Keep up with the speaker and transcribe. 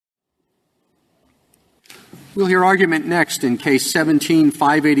We'll hear argument next in Case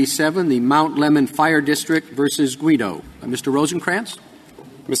 17-587, the Mount Lemmon Fire District versus Guido. Mr. Rosenkranz.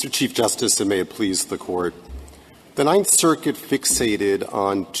 Mr. Chief Justice, and may it please the Court, the Ninth Circuit fixated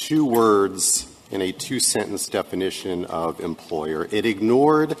on two words in a two-sentence definition of employer. It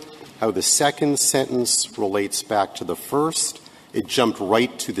ignored how the second sentence relates back to the first. It jumped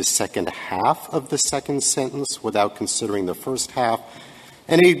right to the second half of the second sentence without considering the first half.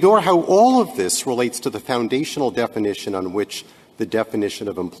 And ignore how all of this relates to the foundational definition on which the definition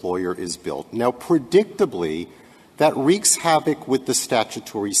of employer is built. Now, predictably, that wreaks havoc with the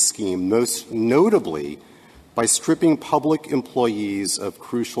statutory scheme, most notably by stripping public employees of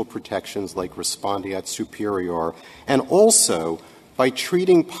crucial protections like respondeat superior, and also by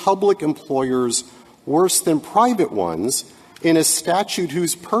treating public employers worse than private ones in a statute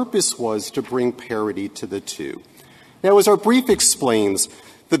whose purpose was to bring parity to the two. Now, as our brief explains,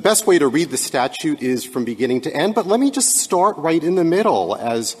 the best way to read the statute is from beginning to end, but let me just start right in the middle,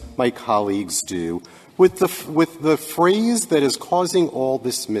 as my colleagues do, with the phrase that is causing all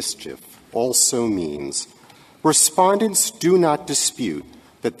this mischief, also means. Respondents do not dispute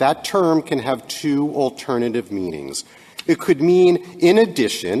that that term can have two alternative meanings. It could mean, in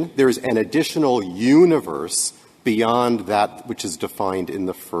addition, there's an additional universe beyond that which is defined in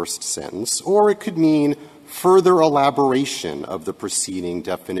the first sentence, or it could mean further elaboration of the preceding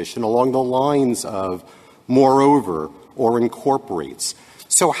definition along the lines of moreover or incorporates.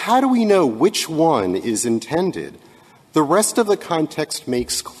 So how do we know which one is intended? The rest of the context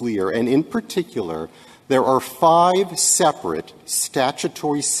makes clear, and in particular, there are 5 separate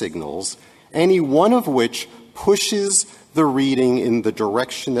statutory signals, any one of which pushes the reading in the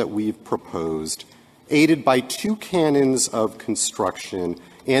direction that we've proposed, aided by 2 canons of construction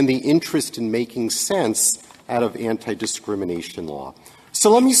and the interest in making sense out of anti-discrimination law.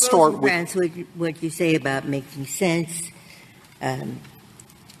 So let me start with what you say about making sense.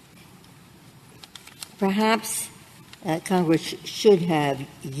 Perhaps Congress should have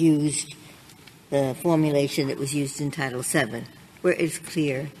used the formulation that was used in Title VII, where it's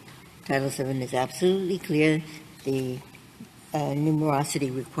clear, Title VII is absolutely clear, the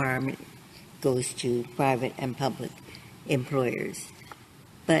numerosity requirement goes to private and public employers.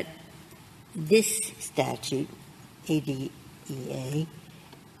 But this statute, ADEA,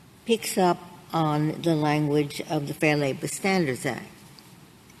 picks up on the language of the Fair Labor Standards Act,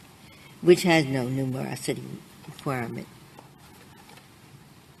 which has no numerosity requirement.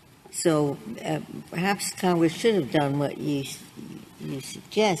 So perhaps Congress should have done what you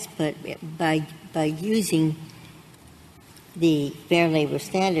suggest, but by using the Fair Labor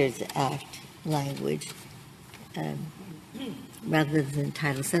Standards Act language rather than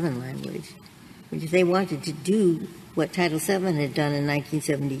Title VII language, which if they wanted to do what Title VII had done in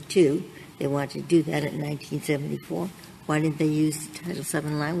 1972, they wanted to do that in 1974, why didn't they use Title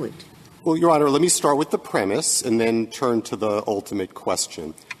VII language? Well, Your Honor, let me start with the premise and then turn to the ultimate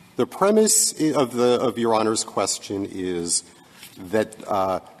question. The premise of Your Honor's question is that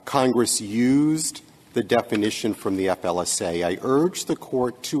Congress used the definition from the FLSA. I urge the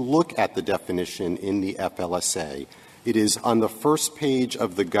Court to look at the definition in the FLSA. It is on the first page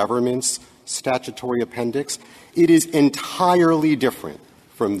of the government's statutory appendix. It is entirely different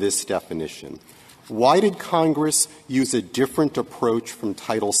from this definition. Why did Congress use a different approach from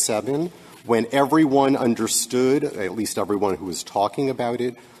Title VII when everyone understood, at least everyone who was talking about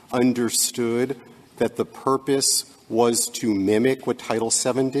it, understood that the purpose was to mimic what Title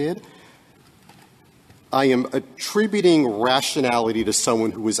VII did? I am attributing rationality to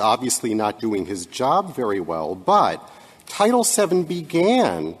someone who was obviously not doing his job very well, but Title VII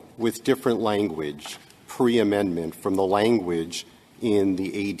began with different language pre-amendment from the language in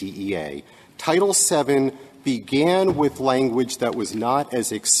the ADEA. Title VII began with language that was not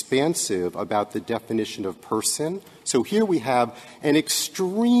as expansive about the definition of person. So here we have an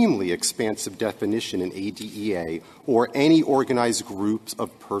extremely expansive definition in ADEA, or any organized groups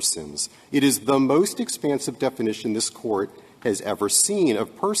of persons. It is the most expansive definition this Court has ever seen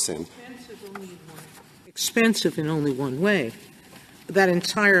of person. Expansive in only one way. That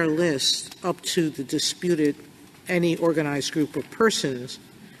entire list up to the disputed any organized group of persons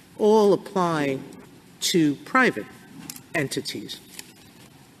all apply to private entities.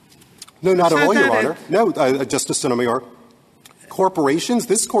 No, not at all, Your Honor. No, Justice Sotomayor. Corporations,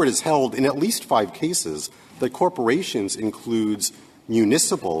 this Court has held in at least 5 cases that corporations includes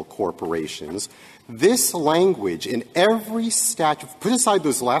municipal corporations. This language in every statute, put aside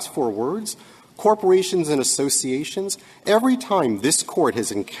those last 4 words, corporations and associations, every time this Court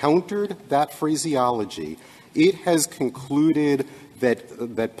has encountered that phraseology, it has concluded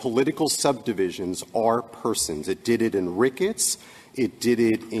that political subdivisions are persons. It did it in Ricketts. It did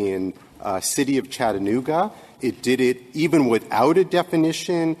it in City of Chattanooga. It did it even without a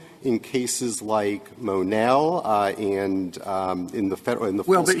definition in cases like Monell and in the federal in the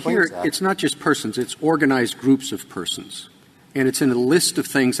Well, False but Claims here Act. it's not just persons; it's organized groups of persons, and it's in a list of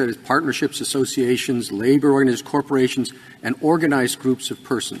things that is partnerships, associations, labor organizations, corporations, and organized groups of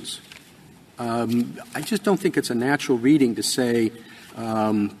persons. I just don't think it's a natural reading to say,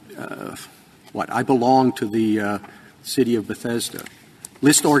 I belong to the city of Bethesda.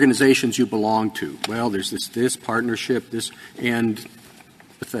 List organizations you belong to. Well, there's this partnership, this, and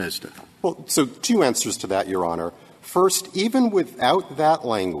Bethesda. Well, so two answers to that, Your Honor. First, even without that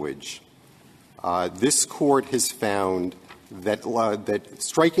language, this Court has found that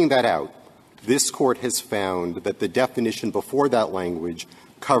striking that out, this Court has found that the definition before that language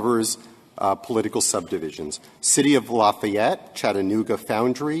covers political subdivisions. City of Lafayette, Chattanooga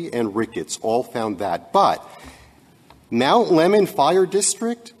Foundry, and Ricketts all found that. But Mount Lemmon Fire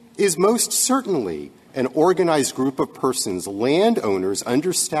District is most certainly an organized group of persons, landowners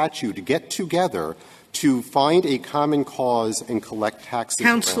under statute, get together to find a common cause and collect taxes.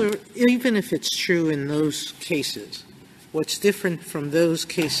 Counselor, even if it's true in those cases, what's different from those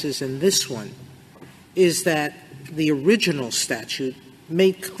cases and this one is that the original statute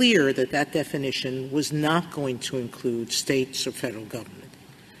made clear that that definition was not going to include states or federal government.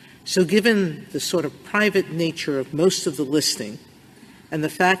 So given the sort of private nature of most of the listing and the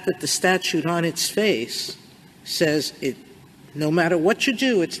fact that the statute on its face says no matter what you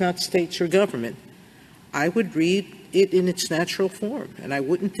do, it's not states or government, I would read it in its natural form, and I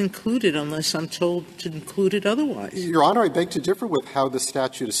wouldn't include it unless I'm told to include it otherwise. Your Honor, I beg to differ with how the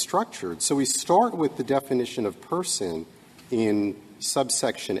statute is structured. So we start with the definition of person in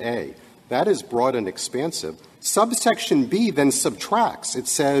subsection A. That is broad and expansive. Subsection B then subtracts. It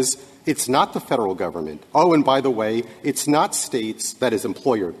says it's not the federal government. Oh, and by the way, it's not states, that is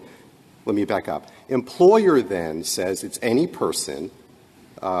employer. Let me back up. Employer then says it's any person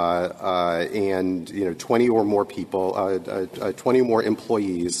and 20 or more people, 20 or more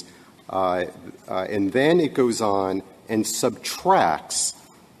employees, and then it goes on and subtracts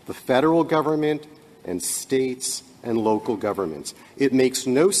the federal government and states and local governments. It makes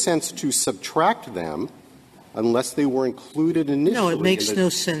no sense to subtract them unless they were included initially. No, it makes no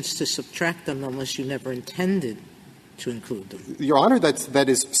sense to subtract them unless you never intended to include them. Your Honor, that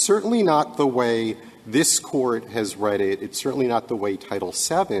is certainly not the way this Court has read it. It's certainly not the way Title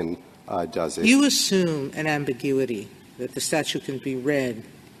VII does it. You assume an ambiguity that the statute can be read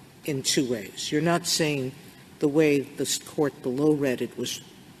in two ways. You're not saying the way the Court below read it was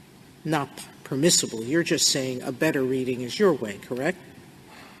not permissible. You're just saying a better reading is your way, correct?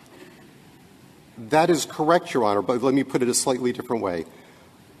 That is correct, Your Honor, but let me put it a slightly different way.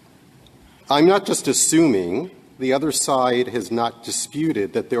 I'm not just assuming. The other side has not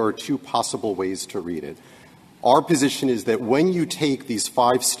disputed that there are two possible ways to read it. Our position is that when you take these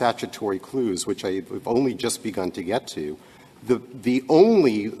 5 statutory clues, which I've only just begun to get to, the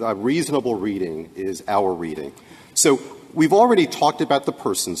only reasonable reading is our reading. So we've already talked about the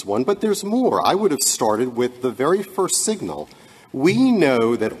persons one, but there's more. I would have started with the very first signal. We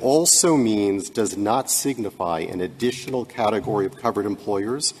know that also means does not signify an additional category of covered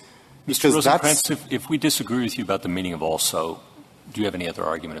employers. Mr. Rosenkranz, if we disagree with you about the meaning of also, do you have any other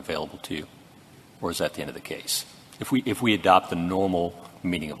argument available to you? Or is that the end of the case? If we adopt the normal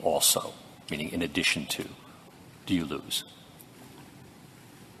meaning of also, meaning in addition to, do you lose?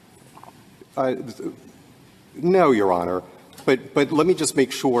 No, Your Honor. But let me just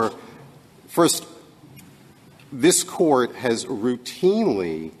make sure. First, this Court has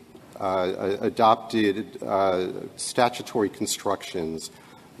routinely adopted statutory constructions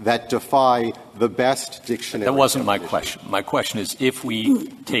that defy the best dictionary. That wasn't my question. My question is, if we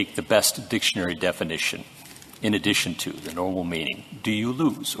take the best dictionary definition in addition to the normal meaning, do you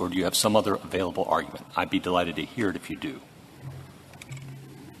lose, or do you have some other available argument? I'd be delighted to hear it if you do.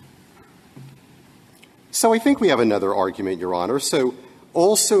 So I think we have another argument, Your Honor. So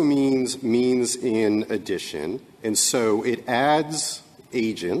also means in addition, and so it adds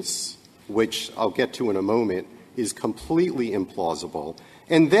agents, which I'll get to in a moment, is completely implausible.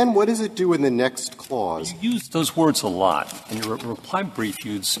 And then what does it do in the next clause? You use those words a lot. And your reply brief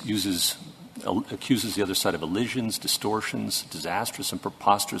accuses the other side of elisions, distortions, disastrous and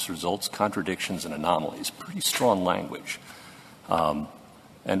preposterous results, contradictions, and anomalies. Pretty strong language. And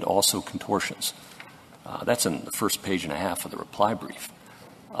also contortions. That's in the first page and a half of the reply brief.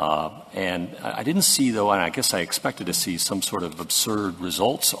 And I didn't see, though, and I guess I expected to see some sort of absurd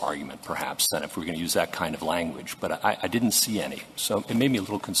results argument, perhaps, then, if we're going to use that kind of language. But I didn't see any. So it made me a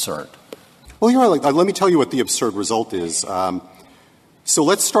little concerned. Well, Your Honor, let me tell you what the absurd result is. So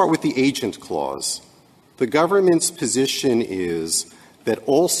let's start with the agent clause. The government's position is that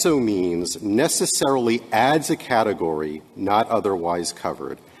also means necessarily adds a category not otherwise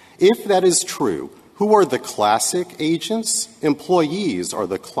covered. If that is true, who are the classic agents? Employees are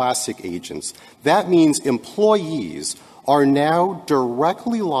the classic agents. That means employees are now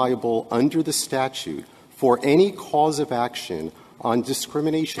directly liable under the statute for any cause of action on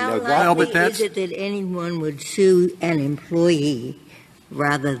discrimination. How likely is it that anyone would sue an employee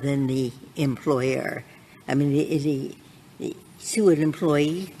rather than the employer? I mean, is he sue an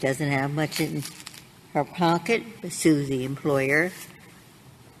employee, doesn't have much in her pocket, sue the employer?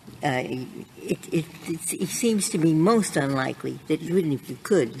 It seems to be most unlikely that even if you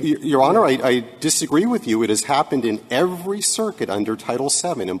could. Your Honor, I disagree with you. It has happened in every circuit under Title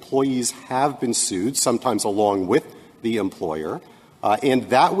VII. Employees have been sued, sometimes along with the employer, and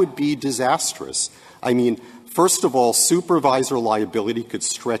that would be disastrous. I mean, first of all, supervisor liability could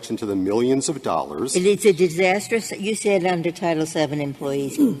stretch into the millions of dollars. It's a disastrous. You said under Title VII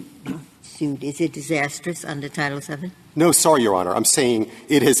employees sued. Is it disastrous under Title VII? No, sorry, Your Honor. I'm saying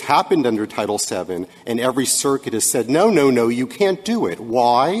it has happened under Title VII, and every circuit has said, no, you can't do it.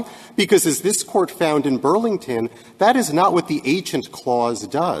 Why? Because as this Court found in Burlington, that is not what the agent clause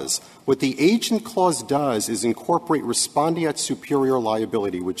does. What the agent clause does is incorporate respondeat superior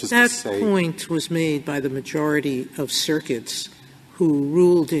liability, which is to say— That point was made by the majority of circuits who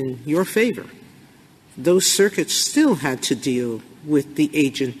ruled in your favor. Those circuits still had to deal with the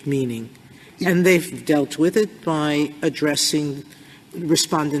agent meaning, and they've dealt with it by addressing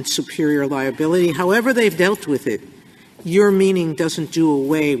respondent superior liability. However they've dealt with it, your meaning doesn't do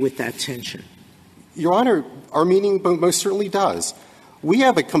away with that tension. Your Honor, our meaning most certainly does. We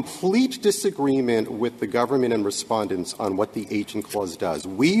have a complete disagreement with the government and respondents on what the agent clause does.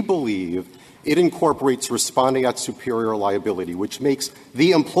 We believe it incorporates respondeat superior liability, which makes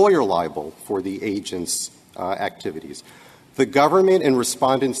the employer liable for the agent's activities. The government and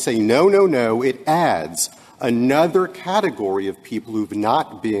respondents say, no, it adds another category of people who've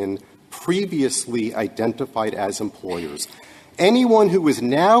not been previously identified as employers. Anyone who is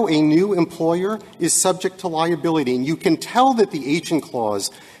now a new employer is subject to liability, and you can tell that the agent clause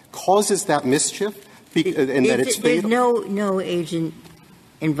causes that mischief and that it's fatal. There's no agent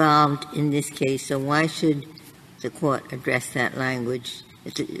involved in this case, so why should the Court address that language?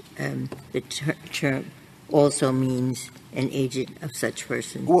 The term also means an agent of such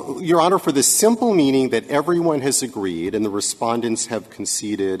person. Well, Your Honor, for the simple meaning that everyone has agreed, and the respondents have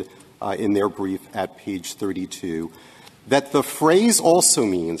conceded in their brief at page 32, that the phrase also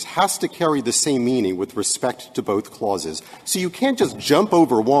means has to carry the same meaning with respect to both clauses. So you can't just jump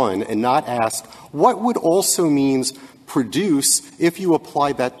over one and not ask what would also means produce if you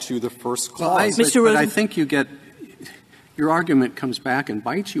apply that to the first clause. But I think you get — your argument comes back and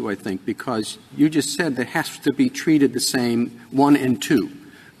bites you, I think, because you just said that has to be treated the same 1 and 2.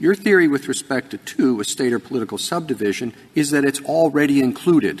 Your theory with respect to 2, a state or political subdivision, is that it's already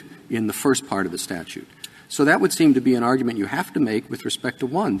included in the first part of the statute. So that would seem to be an argument you have to make with respect to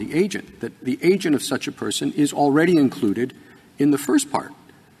 1, the agent, that the agent of such a person is already included in the first part.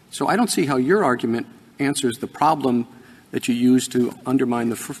 So I don't see how your argument answers the problem that you use to undermine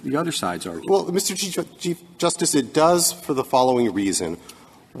the other side's argument. Well, Mr. Chief Justice, it does for the following reason.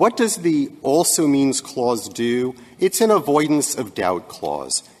 What does the also means clause do? It's an avoidance of doubt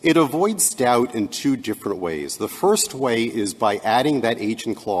clause. It avoids doubt in 2 different ways. The first way is by adding that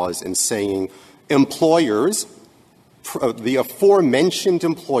agent clause and saying employers, the aforementioned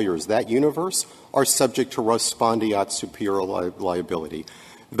employers, that universe, are subject to respondeat superior liability.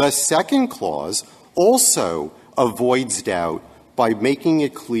 The second clause also avoids doubt by making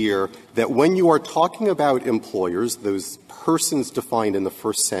it clear that when you are talking about employers, those persons defined in the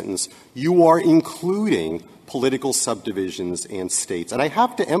first sentence, you are including political subdivisions and states. And I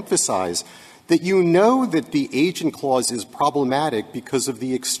have to emphasize that you know that the agent clause is problematic because of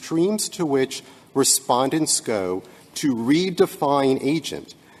the extremes to which respondents go to redefine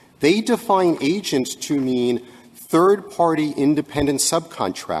agent. They define agent to mean third-party independent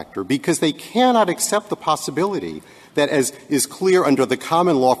subcontractor because they cannot accept the possibility that, as is clear under the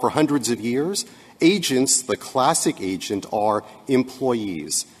common law for hundreds of years, agents, the classic agent, are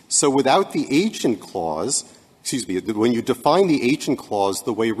employees. So without the agent clause, when you define the agent clause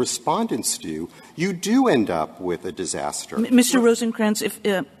the way respondents do, you do end up with a disaster. Mr.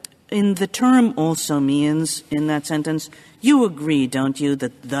 Rosenkranz, in the term also means in that sentence, you agree, don't you,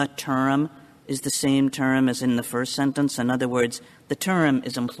 that the term is the same term as in the first sentence? In other words, the term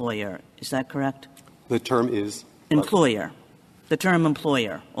is employer. Is that correct? The term is? Employer. The term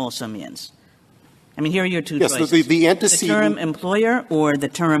employer also means. I mean, here are your two yes, choices. The antecedent. The term employer or the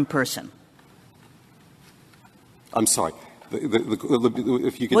term person? I'm sorry.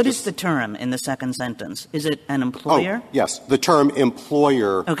 If you could What is the term in the second sentence? Is it an employer? Oh, yes. The term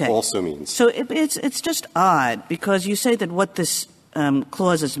employer okay. also means. So it's just odd because you say that what this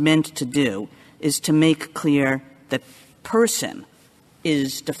clause is meant to do is to make clear that person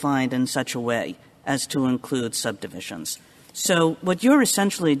is defined in such a way as to include subdivisions. So what you're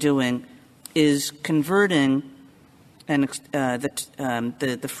essentially doing is converting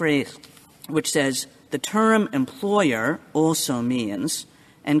the phrase which says the term employer also means,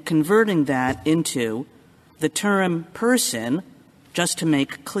 and converting that into the term person, just to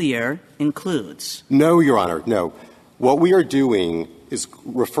make clear, includes. No, Your Honor, no. What we are doing is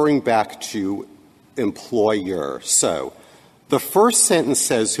referring back to employer. So the first sentence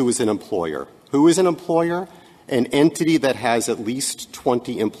says who is an employer. Who is an employer? An entity that has at least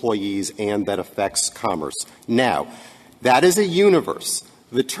 20 employees and that affects commerce. Now, that is a universe.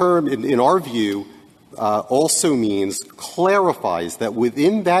 The term, in our view, also means, clarifies that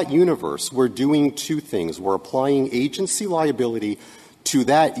within that universe we're doing two things. We're applying agency liability to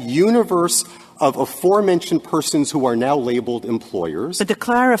that universe of aforementioned persons who are now labeled employers. But the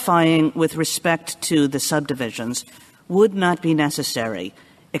clarifying with respect to the subdivisions would not be necessary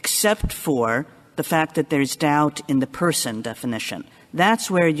except for the fact that there's doubt in the person definition. That's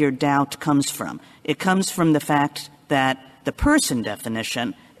where your doubt comes from. It comes from the fact that the person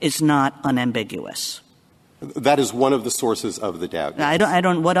definition is not unambiguous. That is one of the sources of the doubt. Yes. I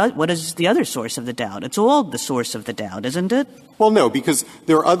don't. What is the other source of the doubt? It's all the source of the doubt, isn't it? Well, no, because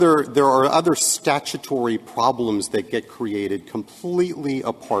there are other statutory problems that get created completely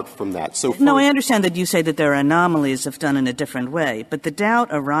apart from that. So, no, I understand that you say that there are anomalies if done in a different way, but the doubt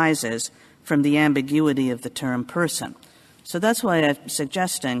arises from the ambiguity of the term person. So that's why I'm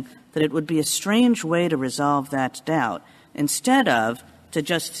suggesting that it would be a strange way to resolve that doubt. Instead of to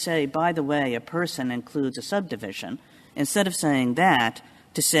just say, by the way, a person includes a subdivision, instead of saying that,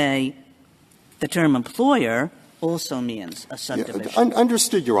 to say the term employer also means a subdivision. Yeah,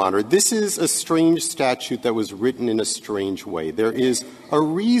 understood, Your Honor. This is a strange statute that was written in a strange way. There is a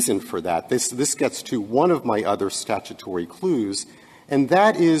reason for that. This gets to one of my other statutory clues, and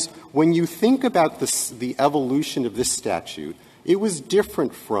that is when you think about the evolution of this statute, it was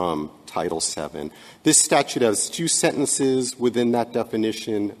different from Title VII. This statute has two sentences within that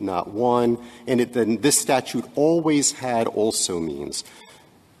definition, not one, and then this statute always had also means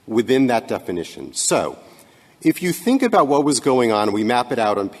within that definition. So if you think about what was going on, we map it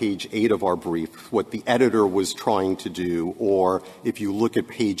out on page 8 of our brief, what the editor was trying to do, or if you look at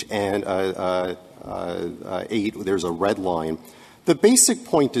page 8, there's a red line. The basic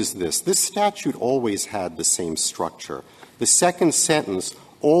point is this. This statute always had the same structure. The second sentence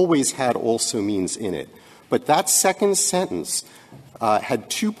always had also means in it. But that second sentence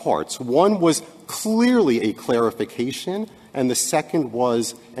had two parts. One was clearly a clarification, and the second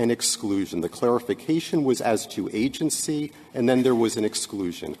was an exclusion. The clarification was as to agency, and then there was an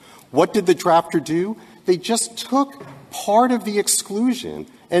exclusion. What did the drafter do? They just took part of the exclusion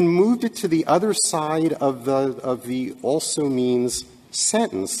and moved it to the other side of the also means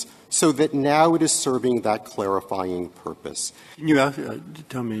sentence, so that now it is serving that clarifying purpose. Can you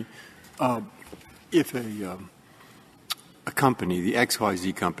tell me if a company, the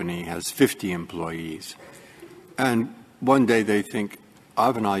XYZ company, has 50 employees, and one day they think, I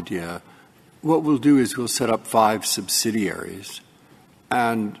have an idea, what we'll do is we'll set up 5 subsidiaries,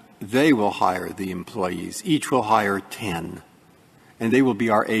 and they will hire the employees. Each will hire 10, and they will be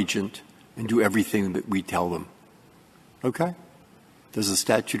our agent and do everything that we tell them. Okay? Does the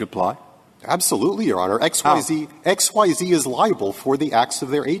statute apply? Absolutely, Your Honor. XYZ is liable for the acts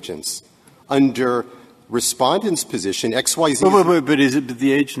of their agents. Under Respondent's position, XYZ But is it that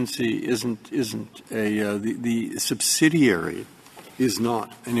the agency isn't the subsidiary is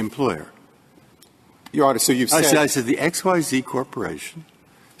not an employer? Your Honor, so you've said I said the XYZ Corporation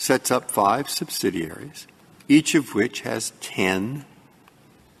sets up 5 subsidiaries, each of which has 10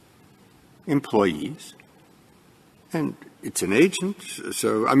 employees, and it's an agent.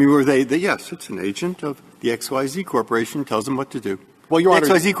 So, I mean, yes, it's an agent of the XYZ Corporation, tells them what to do. Well, Your Honor,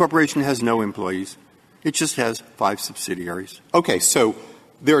 the XYZ Corporation has no employees. It just has 5 subsidiaries. Okay, so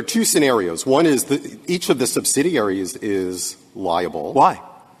there are two scenarios. One is each of the subsidiaries is liable. Why?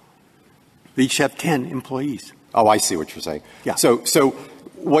 They each have 10 employees. Oh, I see what you're saying. Yeah. So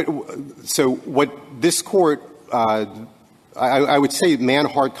what this court, I would say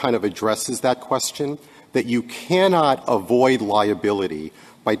Manhart kind of addresses that question, that you cannot avoid liability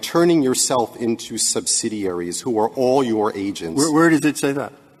by turning yourself into subsidiaries who are all your agents. Where does it say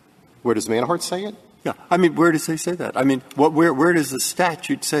that? Where does Manhart say it? Yeah. I mean, where does they say that? I mean, where does the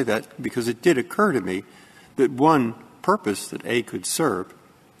statute say that? Because it did occur to me that one purpose that A could serve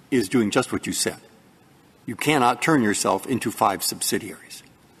is doing just what you said. You cannot turn yourself into 5 subsidiaries.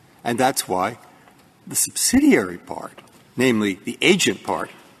 And that's why the subsidiary part, namely the agent part,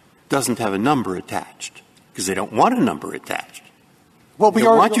 doesn't have a number attached, because they don't want a number attached. Well, they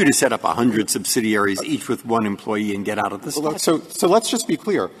don't want you to set up 100 subsidiaries, each with 1 employee, and get out of the statute. So let's just be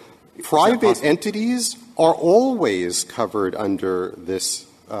clear. Private entities are always covered under this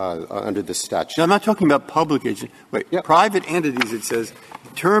statute. Now, I'm not talking about public agents. Wait, yep. Private entities, it says,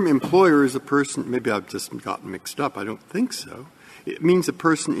 the term employer is a person, maybe I've just gotten mixed up. I don't think so. It means a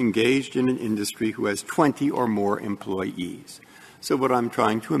person engaged in an industry who has 20 or more employees. So what I'm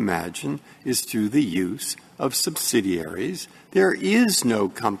trying to imagine is through the use of subsidiaries, there is no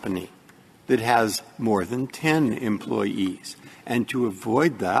company that has more than 10 employees. And to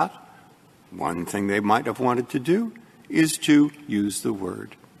avoid that, one thing they might have wanted to do is to use the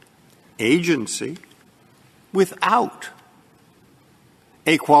word agency without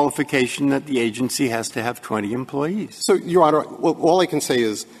a qualification that the agency has to have 20 employees. So, Your Honor, all I can say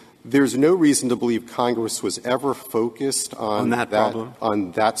is there's no reason to believe Congress was ever focused on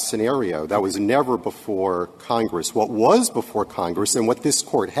that scenario. That was never before Congress. What was before Congress and what this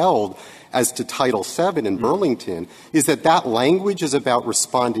Court held as to Title VII in Burlington is that language is about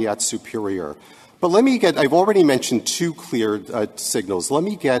respondeat superior. But I've already mentioned 2 clear signals. Let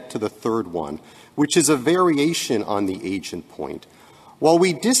me get to the third one, which is a variation on the agent point. While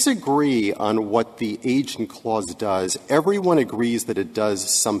we disagree on what the agent clause does, everyone agrees that it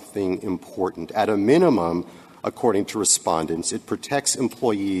does something important. At a minimum, according to respondents, it protects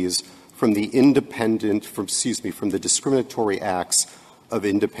employees from the discriminatory acts of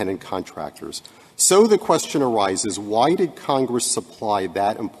independent contractors. So the question arises, why did Congress supply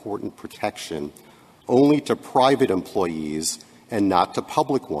that important protection only to private employees and not to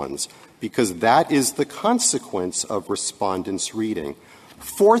public ones? Because that is the consequence of respondents' reading.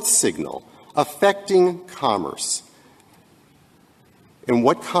 Fourth signal, affecting commerce, and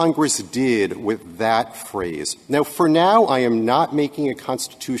what Congress did with that phrase. Now, for now, I am not making a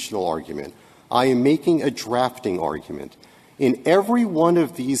constitutional argument. I am making a drafting argument. In every one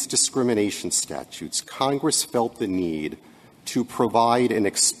of these discrimination statutes, Congress felt the need to provide an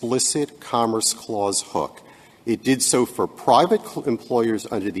explicit Commerce Clause hook. It did so for private employers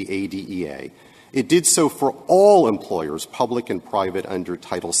under the ADEA. It did so for all employers, public and private, under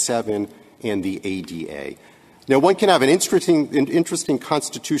Title VII and the ADA. Now, one can have an interesting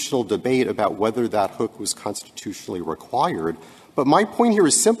constitutional debate about whether that hook was constitutionally required, but my point here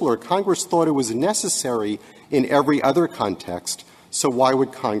is simpler. Congress thought it was necessary in every other context, so why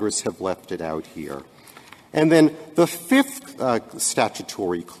would Congress have left it out here? And then the fifth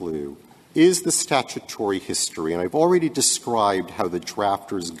statutory clue is the statutory history. And I've already described how the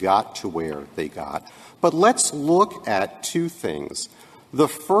drafters got to where they got. But let's look at 2 things. The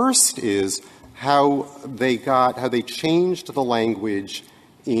first is how they changed the language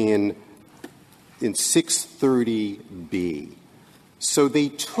in 630B. So they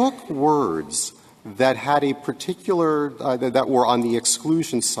took words that had a particular that were on the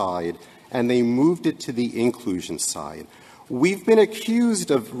exclusion side, and they moved it to the inclusion side. We've been accused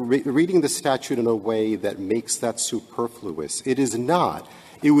of reading the statute in a way that makes that superfluous. It is not.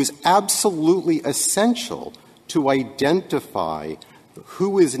 It was absolutely essential to identify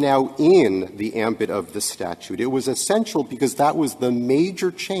who is now in the ambit of the statute. It was essential because that was the major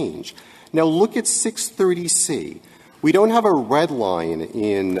change. Now look at 630C. We don't have a red line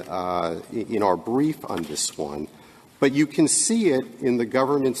in our brief on this one, but you can see it in the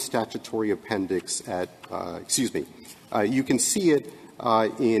government statutory appendix you can see it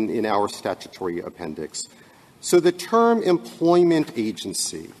in our statutory appendix. So the term employment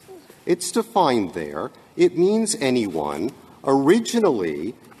agency, it's defined there. It means anyone.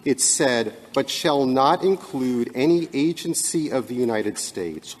 Originally, it said, but shall not include any agency of the United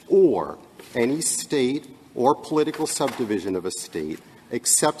States or any state or political subdivision of a state,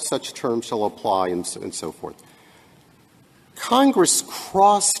 except such terms shall apply, and so forth. Congress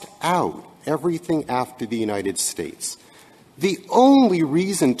crossed out everything after the United States. The only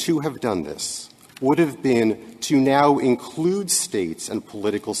reason to have done this would have been to now include states and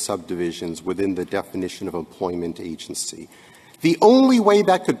political subdivisions within the definition of employment agency. The only way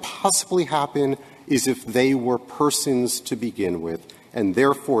that could possibly happen is if they were persons to begin with, and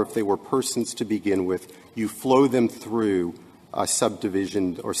therefore, if they were persons to begin with, you flow them through a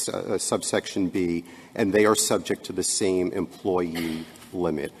subdivision or subsection B, and they are subject to the same employee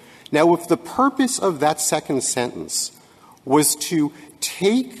limit. Now, if the purpose of that second sentence was to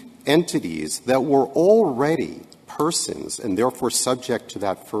take entities that were already persons and therefore subject to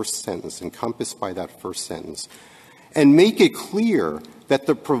that first sentence, encompassed by that first sentence, and make it clear that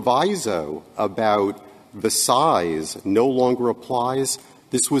the proviso about the size no longer applies,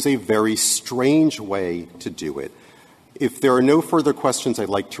 this was a very strange way to do it. If there are no further questions, I'd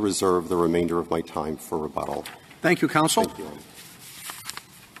like to reserve the remainder of my time for rebuttal. Thank you, counsel. Thank you.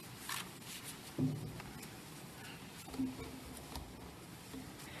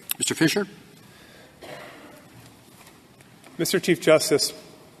 Mr. Fisher. Mr. Chief Justice,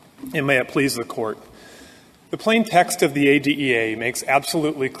 and may it please the Court, the plain text of the ADEA makes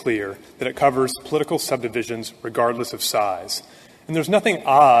absolutely clear that it covers political subdivisions regardless of size. And there's nothing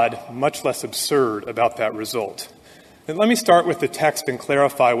odd, much less absurd, about that result. And let me start with the text and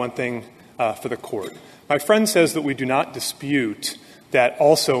clarify one thing for the Court. My friend says that we do not dispute that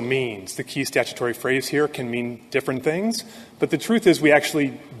also means. The key statutory phrase here can mean different things, but the truth is we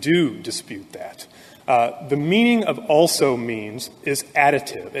actually do dispute that. The meaning of also means is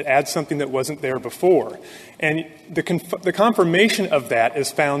additive. It adds something that wasn't there before. And the confirmation of that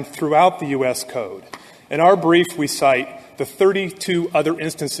is found throughout the U.S. Code. In our brief, we cite the 32 other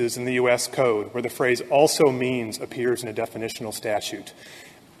instances in the U.S. Code where the phrase also means appears in a definitional statute.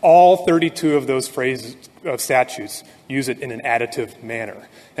 All 32 of those phrases of statutes use it in an additive manner.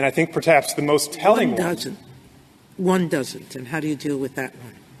 And I think perhaps the most telling One doesn't. And how do you deal with that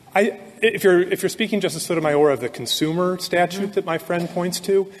one? If you're speaking, Justice Sotomayor, of the consumer statute that my friend points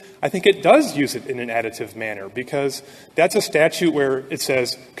to, I think it does use it in an additive manner because that's a statute where it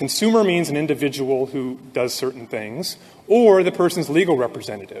says consumer means an individual who does certain things or the person's legal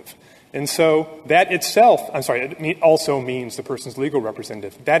representative. And so that itself, it also means the person's legal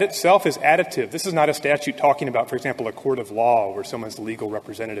representative. That itself is additive. This is not a statute talking about, for example, a court of law where someone's legal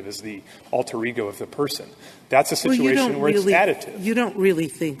representative is the alter ego of the person. That's a situation where it's additive. You don't really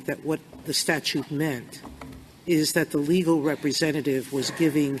think that what the statute meant is that the legal representative was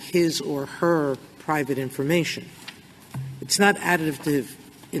giving his or her private information. It's not additive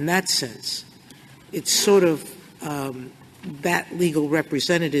in that sense. It's sort of that legal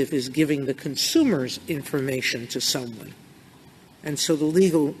representative is giving the consumer's information to someone. And so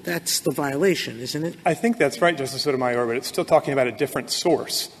that's the violation, isn't it? I think that's right, Justice Sotomayor, but it's still talking about a different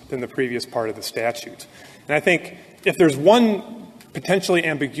source than the previous part of the statute. And I think if there's one potentially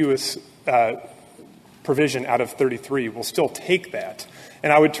ambiguous provision out of 33, we'll still take that.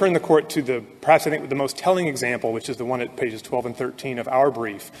 And I would turn the Court to perhaps I think the most telling example, which is the one at pages 12 and 13 of our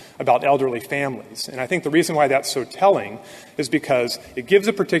brief about elderly families. And I think the reason why that's so telling is because it gives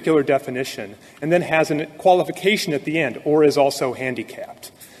a particular definition and then has a qualification at the end, or is also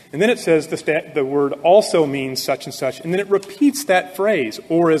handicapped. And then it says the word also means such and such, and then it repeats that phrase,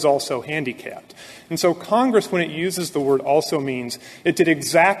 or is also handicapped. And so Congress, when it uses the word also means, it did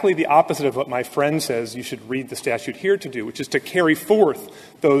exactly the opposite of what my friend says you should read the statute here to do, which is to carry forth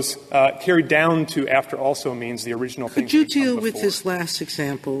those, carry down to after also means the original thing. Could you deal with this last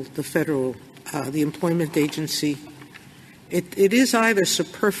example, the federal, the employment agency? It is either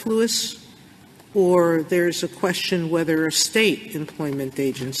superfluous or there's a question whether a state employment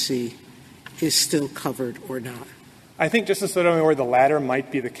agency is still covered or not. I think, Justice Sotomayor, the latter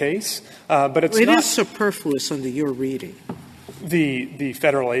might be the case, but it's not. It is superfluous under your reading. The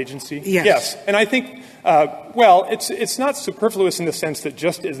federal agency? Yes. And I think, it's not superfluous in the sense that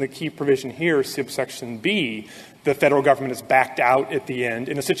just as the key provision here, subsection B, the federal government is backed out at the end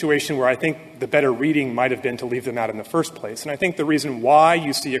in a situation where I think the better reading might have been to leave them out in the first place. And I think the reason why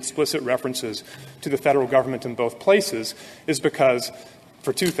you see explicit references to the federal government in both places is because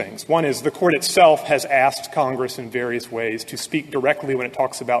for two things. One is the Court itself has asked Congress in various ways to speak directly when it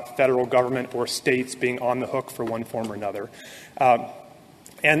talks about federal government or states being on the hook for one form or another.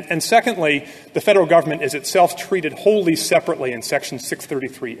 And secondly, the federal government is itself treated wholly separately in Section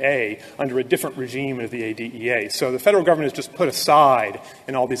 633A under a different regime of the ADEA. So the federal government is just put aside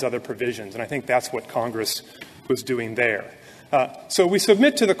in all these other provisions, and I think that's what Congress was doing there. So we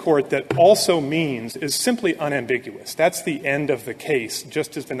submit to the Court that also means is simply unambiguous. That's the end of the case,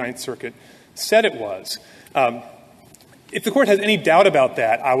 just as the Ninth Circuit said it was. If the Court has any doubt about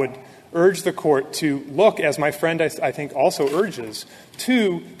that, I would urge the Court to look, as my friend I think also urges,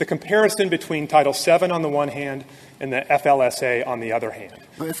 to the comparison between Title VII on the one hand and the FLSA on the other hand.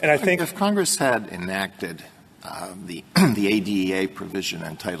 If Congress had enacted the ADEA provision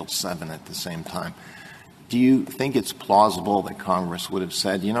and Title VII at the same time, do you think it's plausible that Congress would have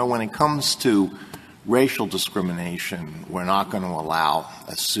said, you know, when it comes to racial discrimination, we're not going to allow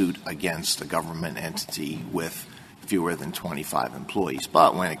a suit against a government entity with fewer than 25 employees,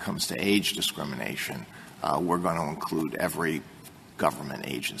 but when it comes to age discrimination, we're going to include every government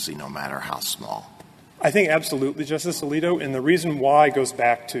agency, no matter how small? I think absolutely, Justice Alito, and the reason why goes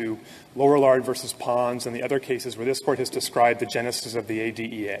back to Lorillard versus Pons and the other cases where this Court has described the genesis of the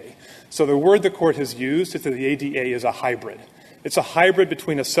ADEA. So the word the Court has used is that the ADEA is a hybrid. It's a hybrid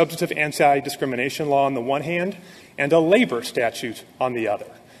between a substantive anti-discrimination law on the one hand and a labor statute on the other.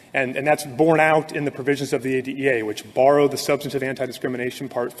 And that's borne out in the provisions of the ADEA, which borrow the substantive anti-discrimination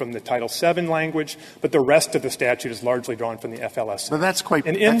part from the Title VII language, but the rest of the statute is largely drawn from the FLSA. But that's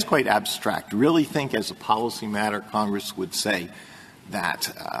quite abstract. Really think as a policy matter Congress would say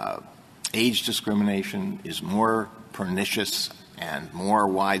that age discrimination is more pernicious and more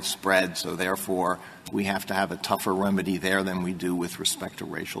widespread, so therefore we have to have a tougher remedy there than we do with respect to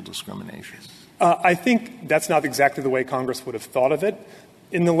racial discrimination? I think that's not exactly the way Congress would have thought of it.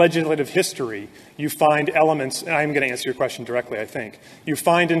 In the legislative history, you find elements, and I'm going to answer your question directly, I think. You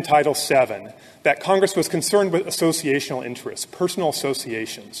find in Title VII that Congress was concerned with associational interests, personal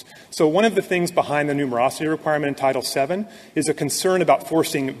associations. So one of the things behind the numerosity requirement in Title VII is a concern about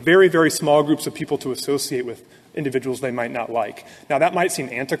forcing very, very small groups of people to associate with individuals they might not like. Now, that might seem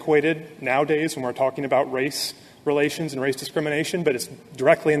antiquated nowadays when we're talking about race relations and race discrimination, but it's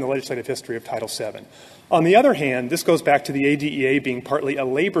directly in the legislative history of Title VII. On the other hand, this goes back to the ADEA being partly a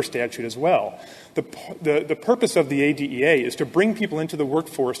labor statute as well. The purpose of the ADEA is to bring people into the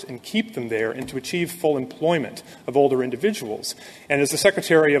workforce and keep them there and to achieve full employment of older individuals. And as the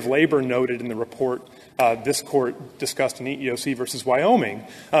Secretary of Labor noted in the report this Court discussed in EEOC versus Wyoming,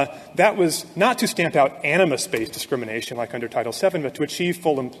 that was not to stamp out animus-based discrimination like under Title VII, but to achieve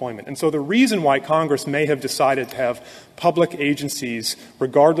full employment. And so the reason why Congress may have decided to have public agencies,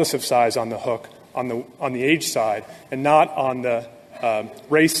 regardless of size, on the hook on the age side and not on the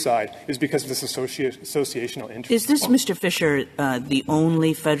race side is because of this associational interest. Is this, Mr. Fisher, the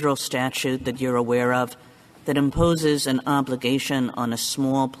only federal statute that you're aware of that imposes an obligation on a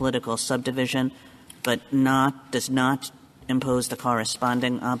small political subdivision but does not impose the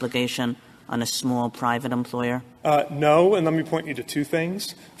corresponding obligation on a small private employer? No, and let me point you to two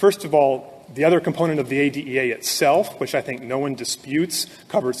things. First of all, the other component of the ADEA itself, which I think no one disputes,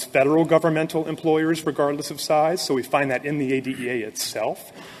 covers federal governmental employers regardless of size. So we find that in the ADEA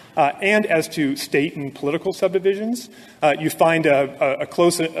itself. And as to state and political subdivisions, you find a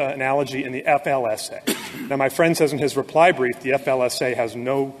close analogy in the FLSA. Now, my friend says in his reply brief the FLSA has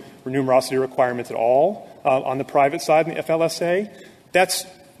no numerosity requirements at all on the private side in the FLSA.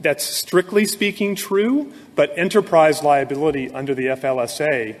 That's strictly speaking true, but enterprise liability under the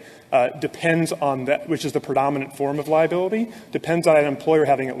FLSA depends on that, which is the predominant form of liability, depends on an employer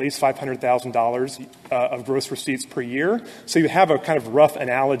having at least $500,000 of gross receipts per year. So you have a kind of rough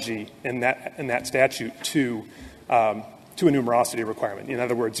analogy in that statute to a numerosity requirement. In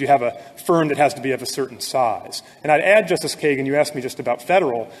other words, you have a firm that has to be of a certain size. And I'd add, Justice Kagan, you asked me just about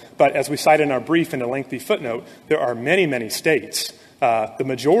federal, but as we cite in our brief in a lengthy footnote, there are many, many states, the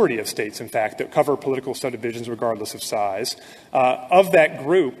majority of states, in fact, that cover political subdivisions regardless of size. Of that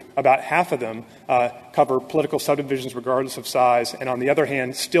group, about half of them cover political subdivisions regardless of size, and on the other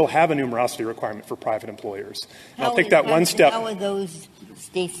hand, still have a numerosity requirement for private employers. And I'll take that one step. How are those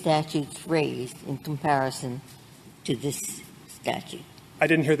state statutes raised in comparison to this statute? I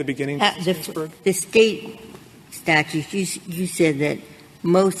didn't hear the beginning. The state statutes, you said that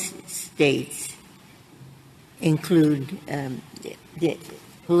most states include the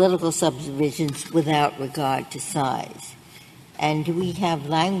political subdivisions without regard to size. And do we have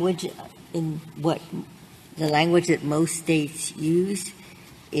language in the language that most states use?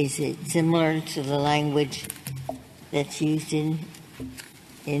 Is it similar to the language that's used in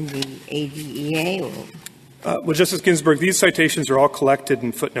the ADEA? Well, Justice Ginsburg, these citations are all collected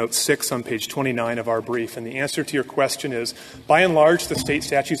in footnote 6 on page 29 of our brief. And the answer to your question is, by and large, the state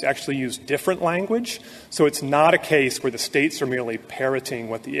statutes actually use different language. So it's not a case where the states are merely parroting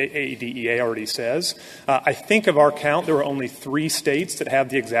what the ADEA already says. I think of our count, there are only 3 states that have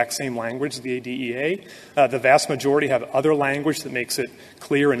the exact same language as the ADEA. The vast majority have other language that makes it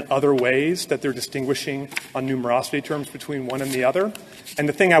clear in other ways that they're distinguishing on numerosity terms between one and the other. And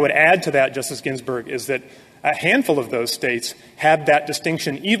the thing I would add to that, Justice Ginsburg, is that a handful of those states had that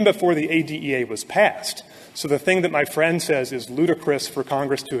distinction even before the ADEA was passed. So the thing that my friend says is ludicrous for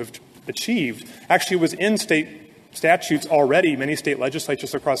Congress to have achieved actually was in state statutes already. Many state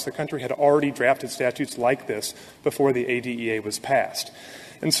legislatures across the country had already drafted statutes like this before the ADEA was passed.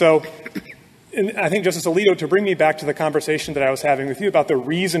 And so And I think, Justice Alito, to bring me back to the conversation that I was having with you about the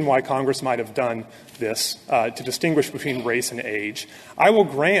reason why Congress might have done this, to distinguish between race and age, I will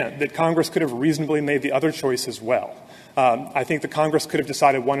grant that Congress could have reasonably made the other choice as well. I think that Congress could have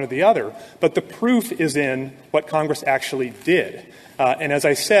decided one or the other, but the proof is in what Congress actually did. And as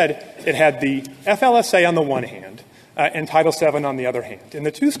I said, it had the FLSA on the one hand and Title VII on the other hand. And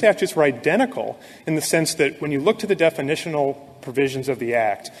the two statutes were identical in the sense that when you look to the definitional provisions of the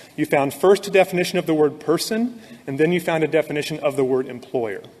Act, you found first a definition of the word person, and then you found a definition of the word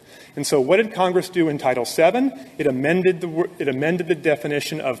employer. And so what did Congress do in Title VII? It amended the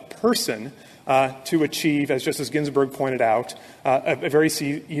definition of person to achieve, as Justice Ginsburg pointed out, a very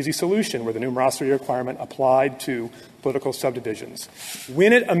easy solution where the numerosity requirement applied to political subdivisions.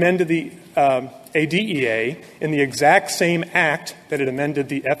 When it amended the ADEA in the exact same act that it amended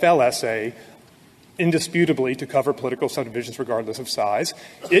the FLSA, indisputably to cover political subdivisions regardless of size,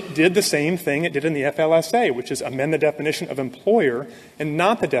 it did the same thing it did in the FLSA, which is amend the definition of employer and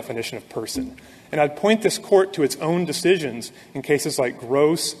not the definition of person. And I'd point this Court to its own decisions in cases like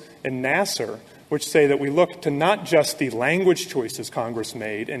Gross and Nassar, which say that we look to not just the language choices Congress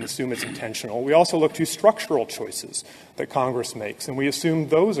made and assume it's intentional. We also look to structural choices that Congress makes, and we assume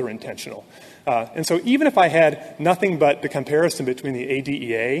those are intentional. And so even if I had nothing but the comparison between the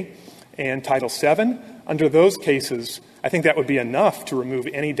ADEA and Title VII, under those cases, I think that would be enough to remove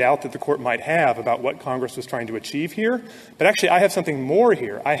any doubt that the Court might have about what Congress was trying to achieve here. But actually, I have something more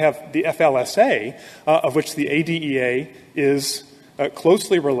here. I have the FLSA, of which the ADEA is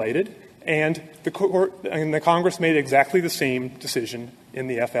closely related, and the Congress made exactly the same decision in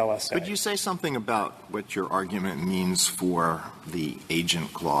the FLSA. Could you say something about what your argument means for the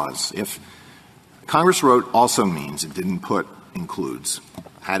agent clause? If Congress wrote also means, it didn't put includes.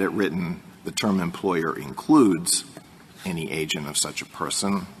 Had it written the term employer includes any agent of such a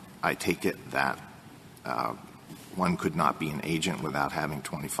person, I take it that one could not be an agent without having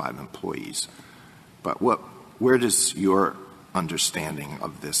 25 employees. But where does your understanding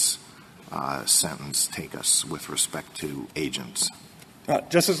of this sentence take us with respect to agents?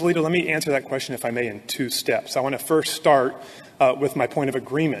 Justice Alito, let me answer that question, if I may, in two steps. I want to first start with my point of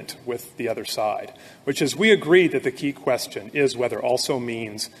agreement with the other side, which is we agree that the key question is whether also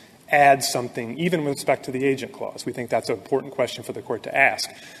means add something, even with respect to the agent clause. We think that's an important question for the Court to ask.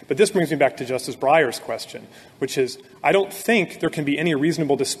 But this brings me back to Justice Breyer's question, which is I don't think there can be any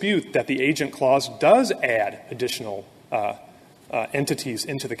reasonable dispute that the agent clause does add additional entities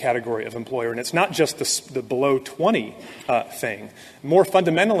into the category of employer. And it's not just the below 20 thing. More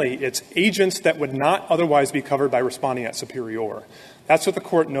fundamentally, it's agents that would not otherwise be covered by responding at superior. That's what the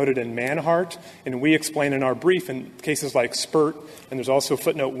Court noted in Manhart, and we explain in our brief in cases like Spurt, and there's also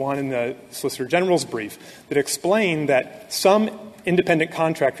footnote 1 in the Solicitor General's brief, that explain that some independent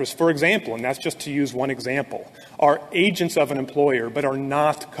contractors, for example, and that's just to use one example, are agents of an employer but are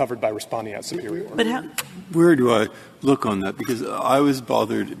not covered by responding at superior. But where do I look on that? Because I was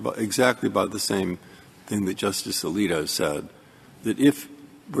bothered exactly by the same thing that Justice Alito said, that if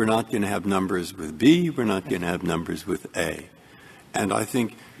we're not going to have numbers with B, we're not going to have numbers with A. And I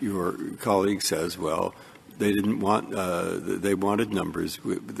think your colleague says, well, they didn't want they wanted numbers.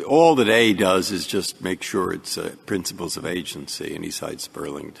 All that A does is just make sure it's principles of agency, and he cites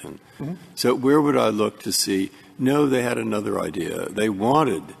Burlington. Mm-hmm. So where would I look to see, no, they had another idea. They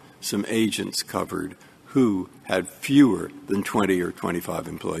wanted some agents covered who had fewer than 20 or 25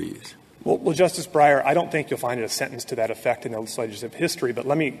 employees. Well, Justice Breyer, I don't think you'll find a sentence to that effect in the legislative history, but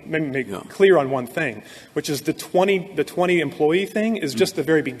let me make clear on one thing, which is the 20 employee thing is just the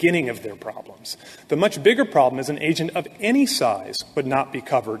very beginning of their problems. The much bigger problem is an agent of any size would not be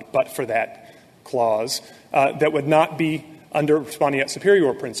covered but for that clause that would not be under responding at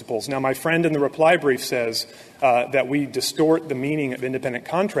superior principles. Now, my friend in the reply brief says that we distort the meaning of independent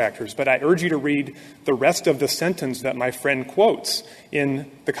contractors, but I urge you to read the rest of the sentence that my friend quotes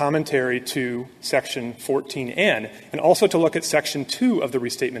in the commentary to Section 14N, and also to look at Section 2 of the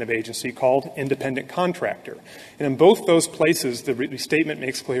Restatement of Agency called independent contractor. And in both those places, the restatement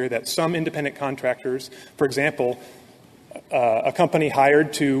makes clear that some independent contractors, for example, a company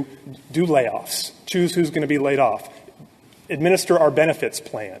hired to do layoffs, choose who's going to be laid off, administer our benefits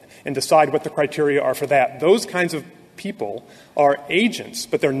plan, and decide what the criteria are for that. Those kinds of people are agents,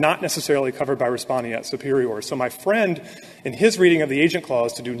 but they're not necessarily covered by responding at superior. So my friend, in his reading of the agent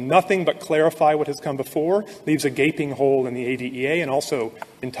clause, to do nothing but clarify what has come before, leaves a gaping hole in the ADEA and also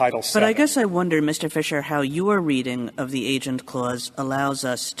in Title VII. But I guess I wonder, Mr. Fisher, how your reading of the agent clause allows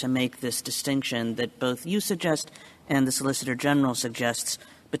us to make this distinction that both you suggest and the Solicitor General suggests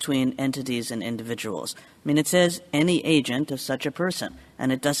between entities and individuals. I mean, it says any agent of such a person,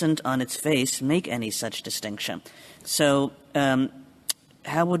 and it doesn't on its face make any such distinction. So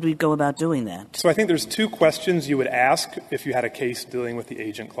how would we go about doing that? So I think there's two questions you would ask if you had a case dealing with the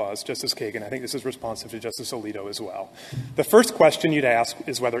agent clause, Justice Kagan. I think this is responsive to Justice Alito as well. The first question you'd ask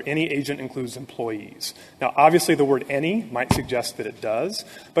is whether any agent includes employees. Now, obviously, the word any might suggest that it does.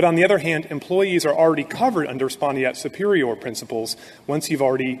 But on the other hand, employees are already covered under respondeat superior principles once you've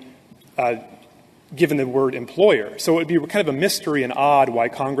already given the word employer. So it would be kind of a mystery and odd why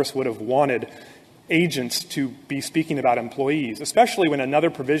Congress would have wanted agents to be speaking about employees, especially when another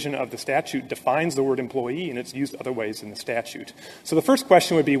provision of the statute defines the word employee and it's used other ways in the statute. So the first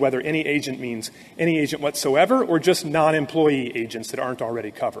question would be whether any agent means any agent whatsoever or just non-employee agents that aren't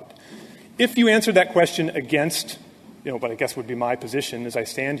already covered. If you answered that question against, what I guess would be my position as I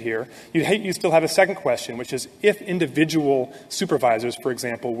stand here, you'd still have a second question, which is if individual supervisors, for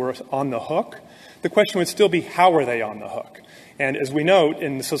example, were on the hook, the question would still be how are they on the hook? And as we note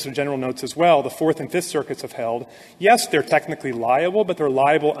in the Solicitor General notes as well, the Fourth and Fifth Circuits have held, yes, they're technically liable, but they're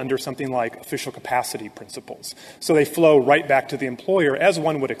liable under something like official capacity principles. So they flow right back to the employer, as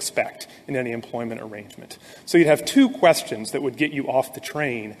one would expect in any employment arrangement. So you'd have two questions that would get you off the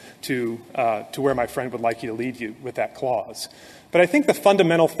train to where my friend would like you to lead you with that clause. But I think the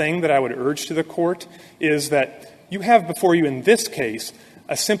fundamental thing that I would urge to the Court is that you have before you in this case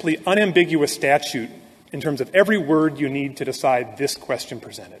a simply unambiguous statute in terms of every word you need to decide this question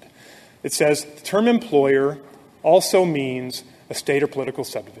presented. It says the term employer also means a state or political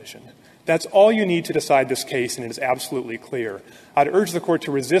subdivision. That's all you need to decide this case, and it is absolutely clear. I'd urge the Court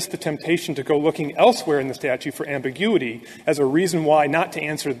to resist the temptation to go looking elsewhere in the statute for ambiguity as a reason why not to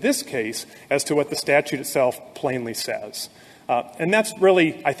answer this case as to what the statute itself plainly says. And that's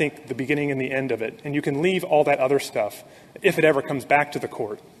really, I think, the beginning and the end of it. And you can leave all that other stuff, if it ever comes back to the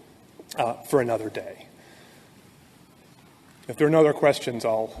Court, for another day. If there are no other questions,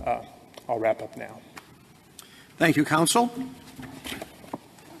 I'll wrap up now. Thank you, counsel.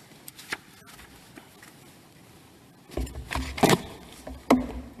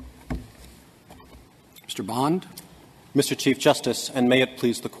 Mr. Bond. Mr. Chief Justice, and may it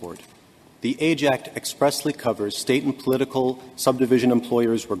please the Court. The Age Act expressly covers state and political subdivision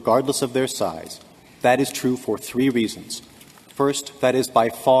employers regardless of their size. That is true for three reasons. First, that is by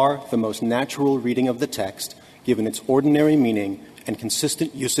far the most natural reading of the text, given its ordinary meaning and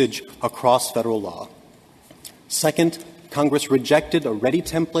consistent usage across federal law. Second, Congress rejected a ready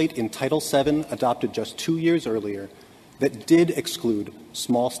template in Title VII adopted just 2 years earlier that did exclude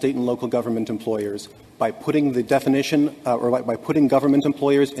small state and local government employers by putting the definition by putting government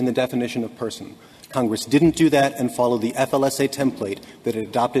employers in the definition of person. Congress didn't do that and follow the FLSA template that it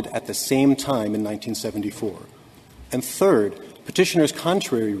adopted at the same time in 1974. And third, petitioner's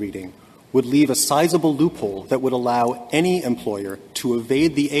contrary reading would leave a sizable loophole that would allow any employer to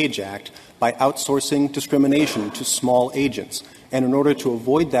evade the Age Act by outsourcing discrimination to small agents. And in order to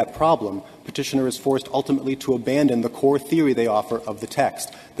avoid that problem, petitioner is forced ultimately to abandon the core theory they offer of the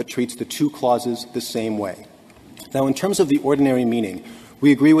text that treats the two clauses the same way. Now, in terms of the ordinary meaning,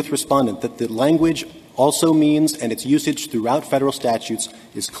 we agree with Respondent that the language also means, and its usage throughout federal statutes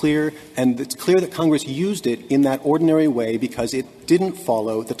is clear, and it's clear that Congress used it in that ordinary way because it didn't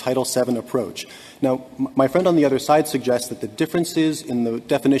follow the Title VII approach. Now, my friend on the other side suggests that the differences in the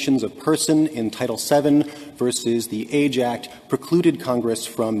definitions of person in Title VII versus the Age Act precluded Congress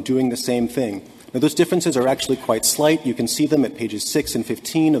from doing the same thing. Now, those differences are actually quite slight. You can see them at pages 6 and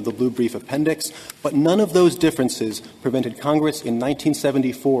 15 of the Blue Brief Appendix. But none of those differences prevented Congress in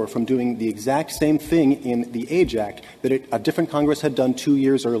 1974 from doing the exact same thing in the Age Act that a different Congress had done 2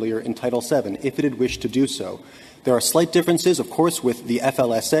 years earlier in Title VII, if it had wished to do so. There are slight differences, of course, with the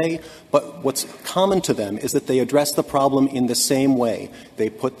FLSA, but what's common to them is that they address the problem in the same way.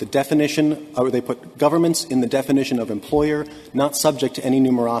 They put the definition, or they put governments in the definition of employer, not subject to any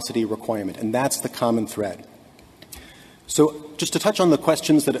numerosity requirement, and that's the common thread. So just to touch on the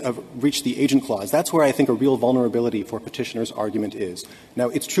questions that have reached the agent clause, that's where I think a real vulnerability for petitioner's argument is. Now,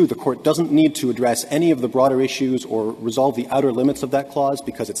 it's true the Court doesn't need to address any of the broader issues or resolve the outer limits of that clause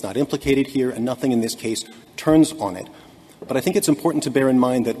because it's not implicated here and nothing in this case turns on it. But I think it's important to bear in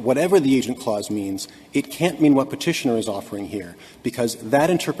mind that whatever the agent clause means, it can't mean what petitioner is offering here, because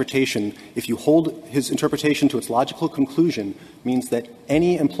that interpretation, if you hold his interpretation to its logical conclusion, means that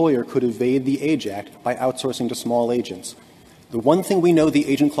any employer could evade the Age Act by outsourcing to small agents. The one thing we know the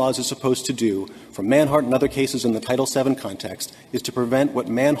agent clause is supposed to do, from Manhart and other cases in the Title VII context, is to prevent what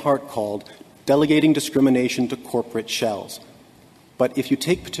Manhart called delegating discrimination to corporate shells. But if you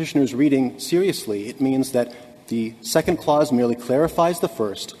take petitioner's reading seriously, it means that The second clause merely clarifies the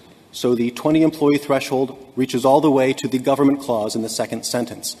first, so the 20-employee threshold reaches all the way to the government clause in the second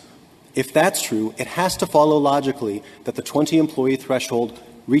sentence. If that's true, it has to follow logically that the 20-employee threshold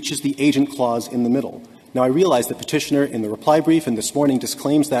reaches the agent clause in the middle. Now, I realize the petitioner in the reply brief and this morning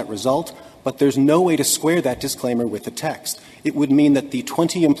disclaims that result, but there's no way to square that disclaimer with the text. It would mean that the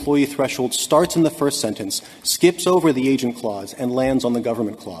 20-employee threshold starts in the first sentence, skips over the agent clause, and lands on the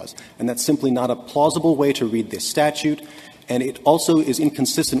government clause. And that's simply not a plausible way to read this statute. And it also is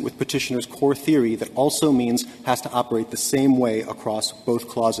inconsistent with petitioner's core theory that also means has to operate the same way across both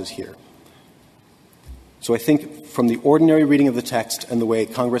clauses here. So I think from the ordinary reading of the text and the way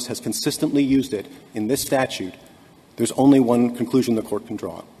Congress has consistently used it in this statute, there's only one conclusion the Court can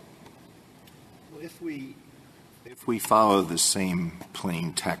draw. Well, if we follow the same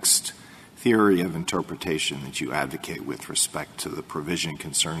plain text theory of interpretation that you advocate with respect to the provision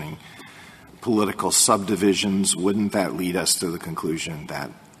concerning political subdivisions, wouldn't that lead us to the conclusion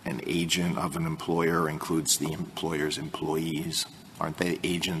that an agent of an employer includes the employer's employees? Aren't they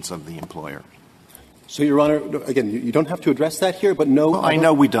agents of the employer? So, Your Honor, again, you don't have to address that here, but no. Well, I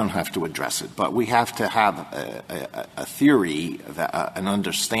know we don't have to address it, but we have to have a theory, an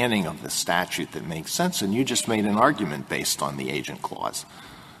understanding of the statute that makes sense. And you just made an argument based on the agent clause.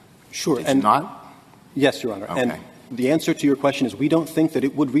 Sure. Did you not? Yes, Your Honor. Okay. And the answer to your question is we don't think that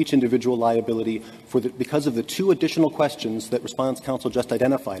it would reach individual liability because of the two additional questions that Respondent's counsel just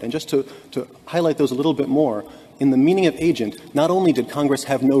identified. And just to highlight those a little bit more, in the meaning of agent, not only did Congress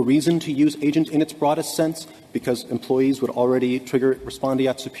have no reason to use agent in its broadest sense, because employees would already trigger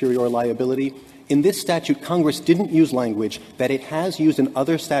respondeat superior liability, in this statute, Congress didn't use language that it has used in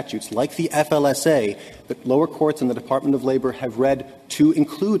other statutes, like the FLSA, that lower courts and the Department of Labor have read to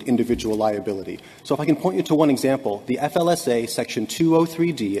include individual liability. So if I can point you to one example, the FLSA, Section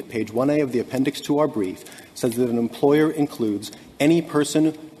 203D, at page 1A of the appendix to our brief, says that an employer includes any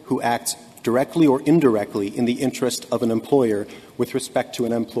person who acts directly or indirectly in the interest of an employer with respect to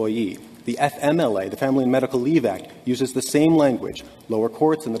an employee. The FMLA, the Family and Medical Leave Act, uses the same language. Lower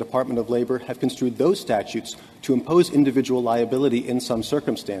courts and the Department of Labor have construed those statutes to impose individual liability in some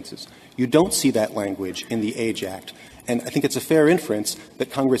circumstances. You don't see that language in the Age Act. And I think it's a fair inference that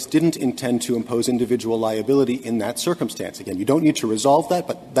Congress didn't intend to impose individual liability in that circumstance. Again, you don't need to resolve that,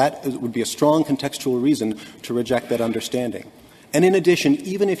 but that would be a strong contextual reason to reject that understanding. And in addition,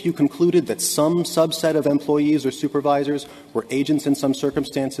 even if you concluded that some subset of employees or supervisors were agents in some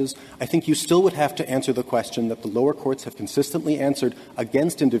circumstances, I think you still would have to answer the question that the lower courts have consistently answered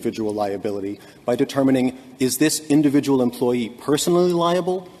against individual liability by determining, is this individual employee personally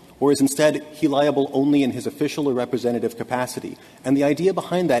liable, or is instead he liable only in his official or representative capacity? And the idea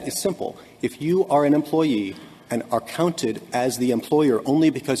behind that is simple. If you are an employee and are counted as the employer only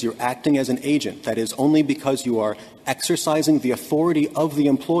because you're acting as an agent, that is, only because you are exercising the authority of the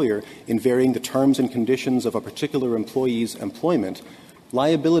employer in varying the terms and conditions of a particular employee's employment,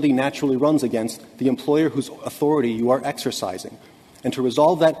 liability naturally runs against the employer whose authority you are exercising. And to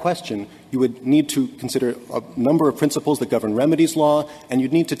resolve that question, you would need to consider a number of principles that govern remedies law, and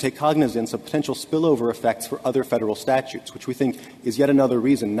you'd need to take cognizance of potential spillover effects for other federal statutes, which we think is yet another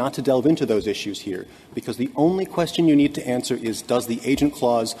reason not to delve into those issues here, because the only question you need to answer is, does the agent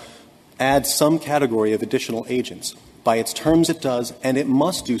clause add some category of additional agents? By its terms, it does, and it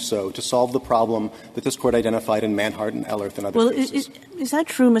must do so to solve the problem that this Court identified in Manhart and Ellerth and other cases. Is that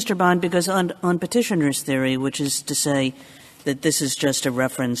true, Mr. Bond? Because on petitioner's theory, which is to say that this is just a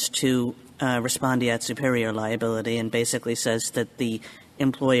reference to respondeat superior liability and basically says that the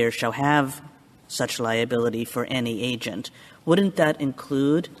employer shall have such liability for any agent, wouldn't that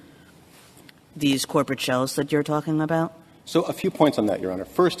include these corporate shells that you're talking about? So a few points on that, Your Honor.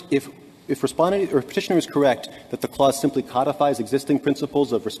 First, if respondent or petitioner is correct that the clause simply codifies existing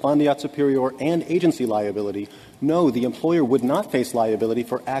principles of respondeat superior and agency liability, no, the employer would not face liability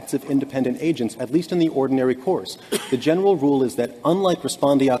for acts of independent agents, at least in the ordinary course. The general rule is that, unlike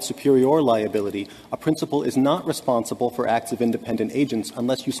respondeat superior liability, a principal is not responsible for acts of independent agents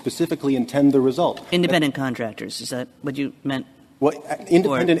unless you specifically intend the result. Independent contractors, is that what you meant? Well,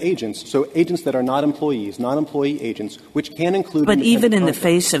 independent agents, so agents that are not employees, non-employee agents, which can include. But even in the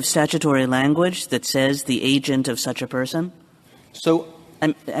face of statutory language that says the agent of such a person? So,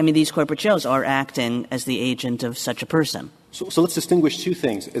 I mean, these corporate shells are acting as the agent of such a person. So let's distinguish two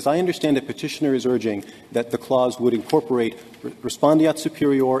things. As I understand it, petitioner is urging that the clause would incorporate respondeat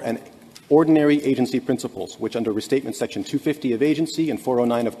superior and ordinary agency principles, which under Restatement Section 250 of agency and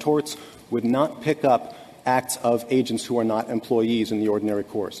 409 of torts would not pick up acts of agents who are not employees in the ordinary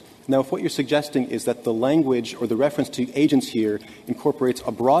course. Now, if what you're suggesting is that the language or the reference to agents here incorporates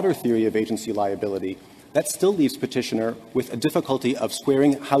a broader theory of agency liability, that still leaves petitioner with a difficulty of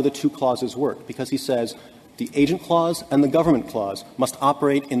squaring how the two clauses work, because he says the agent clause and the government clause must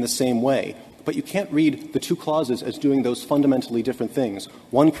operate in the same way. But you can't read the two clauses as doing those fundamentally different things,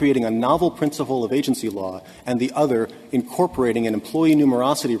 one creating a novel principle of agency law and the other incorporating an employee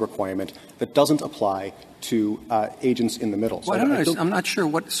numerosity requirement that doesn't apply to agents in the middle. So I'm not sure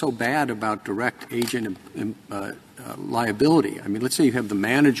what's so bad about direct agent liability. I mean, let's say you have the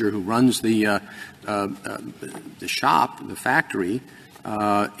manager who runs the shop, the factory,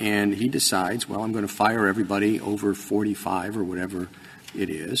 and he decides, well, I'm going to fire everybody over 45 or whatever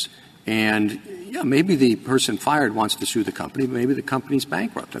it is. And, yeah, maybe the person fired wants to sue the company, but maybe the company's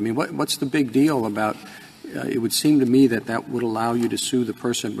bankrupt. I mean, what's the big deal about it would seem to me that would allow you to sue the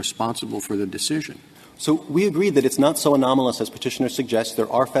person responsible for the decision. So we agree that it's not so anomalous as petitioner suggests.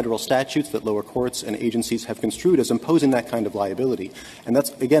 There are federal statutes that lower courts and agencies have construed as imposing that kind of liability. And that's,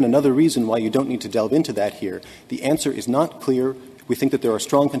 again, another reason why you don't need to delve into that here. The answer is not clear. We think that there are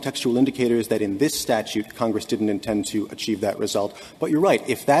strong contextual indicators that in this statute Congress didn't intend to achieve that result. But you're right.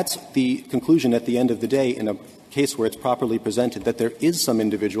 If that's the conclusion at the end of the day in a case where it's properly presented, that there is some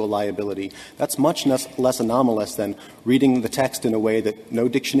individual liability, that's much less anomalous than reading the text in a way that no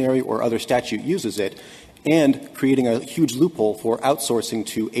dictionary or other statute uses it and creating a huge loophole for outsourcing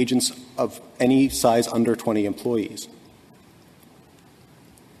to agents of any size under 20 employees.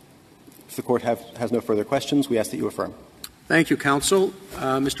 If the Court has no further questions, we ask that you affirm. Thank you, counsel.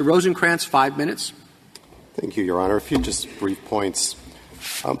 Mr. Rosenkranz, 5 minutes. Thank you, Your Honor. A few just brief points.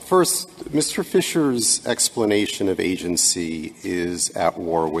 First, Mr. Fisher's explanation of agency is at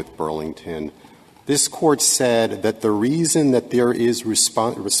war with Burlington. This Court said that the reason that there is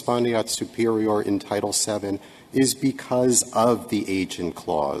respondeat superior in Title VII is because of the agent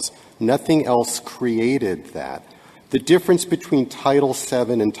clause. Nothing else created that. The difference between Title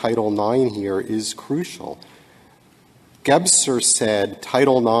VII and Title IX here is crucial. Gebser said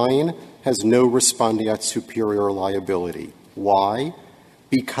Title IX has no respondeat superior liability. Why?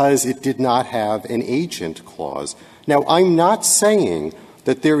 Because it did not have an agent clause. Now, I'm not saying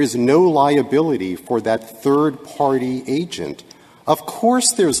that there is no liability for that third-party agent. Of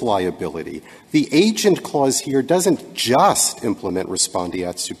course there's liability. The agent clause here doesn't just implement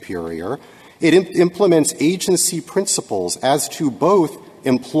respondeat superior. It implements agency principles as to both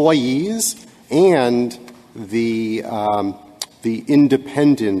employees and the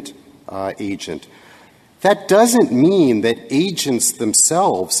independent agent. That doesn't mean that agents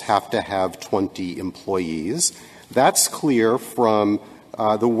themselves have to have 20 employees. That's clear from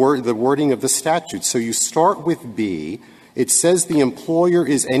the wording of the statute. So you start with B. It says the employer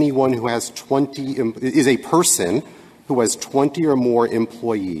is anyone who has 20 is a person who has 20 or more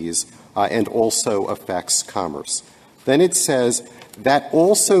employees and also affects commerce. Then it says that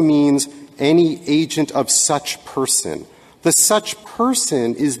also means any agent of such person. The such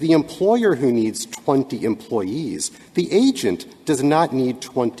person is the employer who needs 20 employees. The agent does not need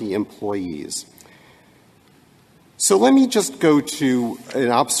 20 employees. So let me just go to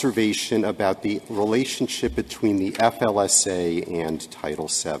an observation about the relationship between the FLSA and Title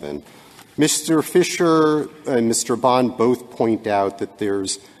VII. Mr. Fisher and Mr. Bond both point out that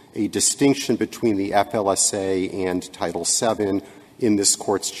there's a distinction between the FLSA and Title VII in this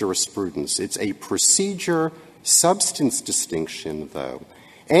Court's jurisprudence. It's a procedure substance distinction, though.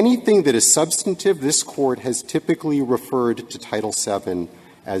 Anything that is substantive, this Court has typically referred to Title VII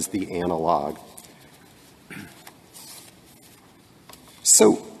as the analog.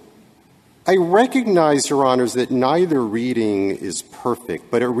 So I recognize, Your Honors, that neither reading is perfect,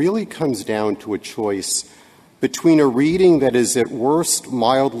 but it really comes down to a choice between a reading that is at worst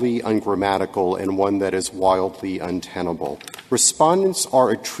mildly ungrammatical and one that is wildly untenable. Respondents are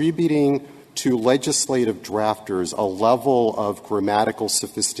attributing to legislative drafters a level of grammatical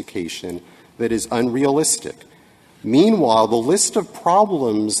sophistication that is unrealistic. Meanwhile, the list of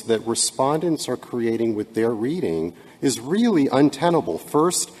problems that respondents are creating with their reading is really untenable.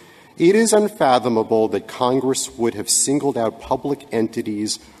 First, it is unfathomable that Congress would have singled out public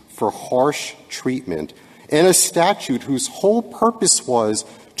entities for harsh treatment in a statute whose whole purpose was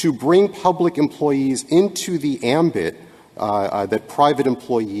to bring public employees into the ambit that private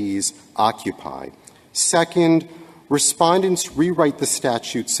employees occupy. Second, respondents rewrite the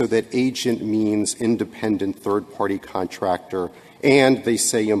statute so that agent means independent third-party contractor, and they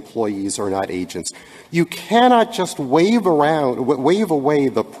say employees are not agents. You cannot just wave away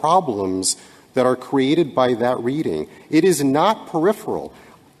the problems that are created by that reading. It is not peripheral.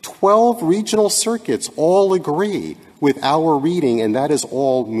 12 regional circuits all agree with our reading, and that is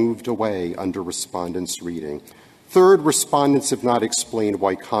all moved away under respondents' reading. Third, respondents have not explained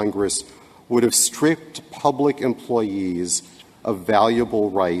why Congress would have stripped public employees of valuable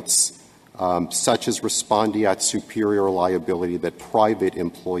rights such as respondeat superior liability that private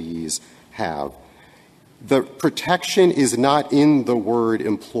employees have. The protection is not in the word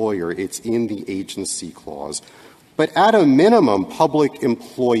employer, it's in the agency clause. But at a minimum, public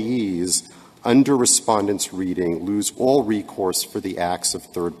employees under respondents' reading lose all recourse for the acts of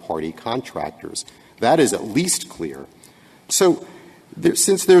third-party contractors. That is at least clear. So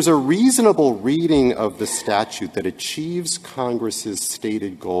since there's a reasonable reading of the statute that achieves Congress's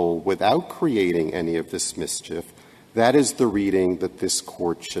stated goal without creating any of this mischief, that is the reading that this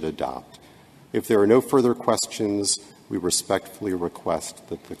Court should adopt. If there are no further questions, we respectfully request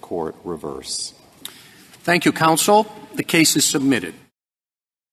that the Court reverse. Thank you, counsel. The case is submitted.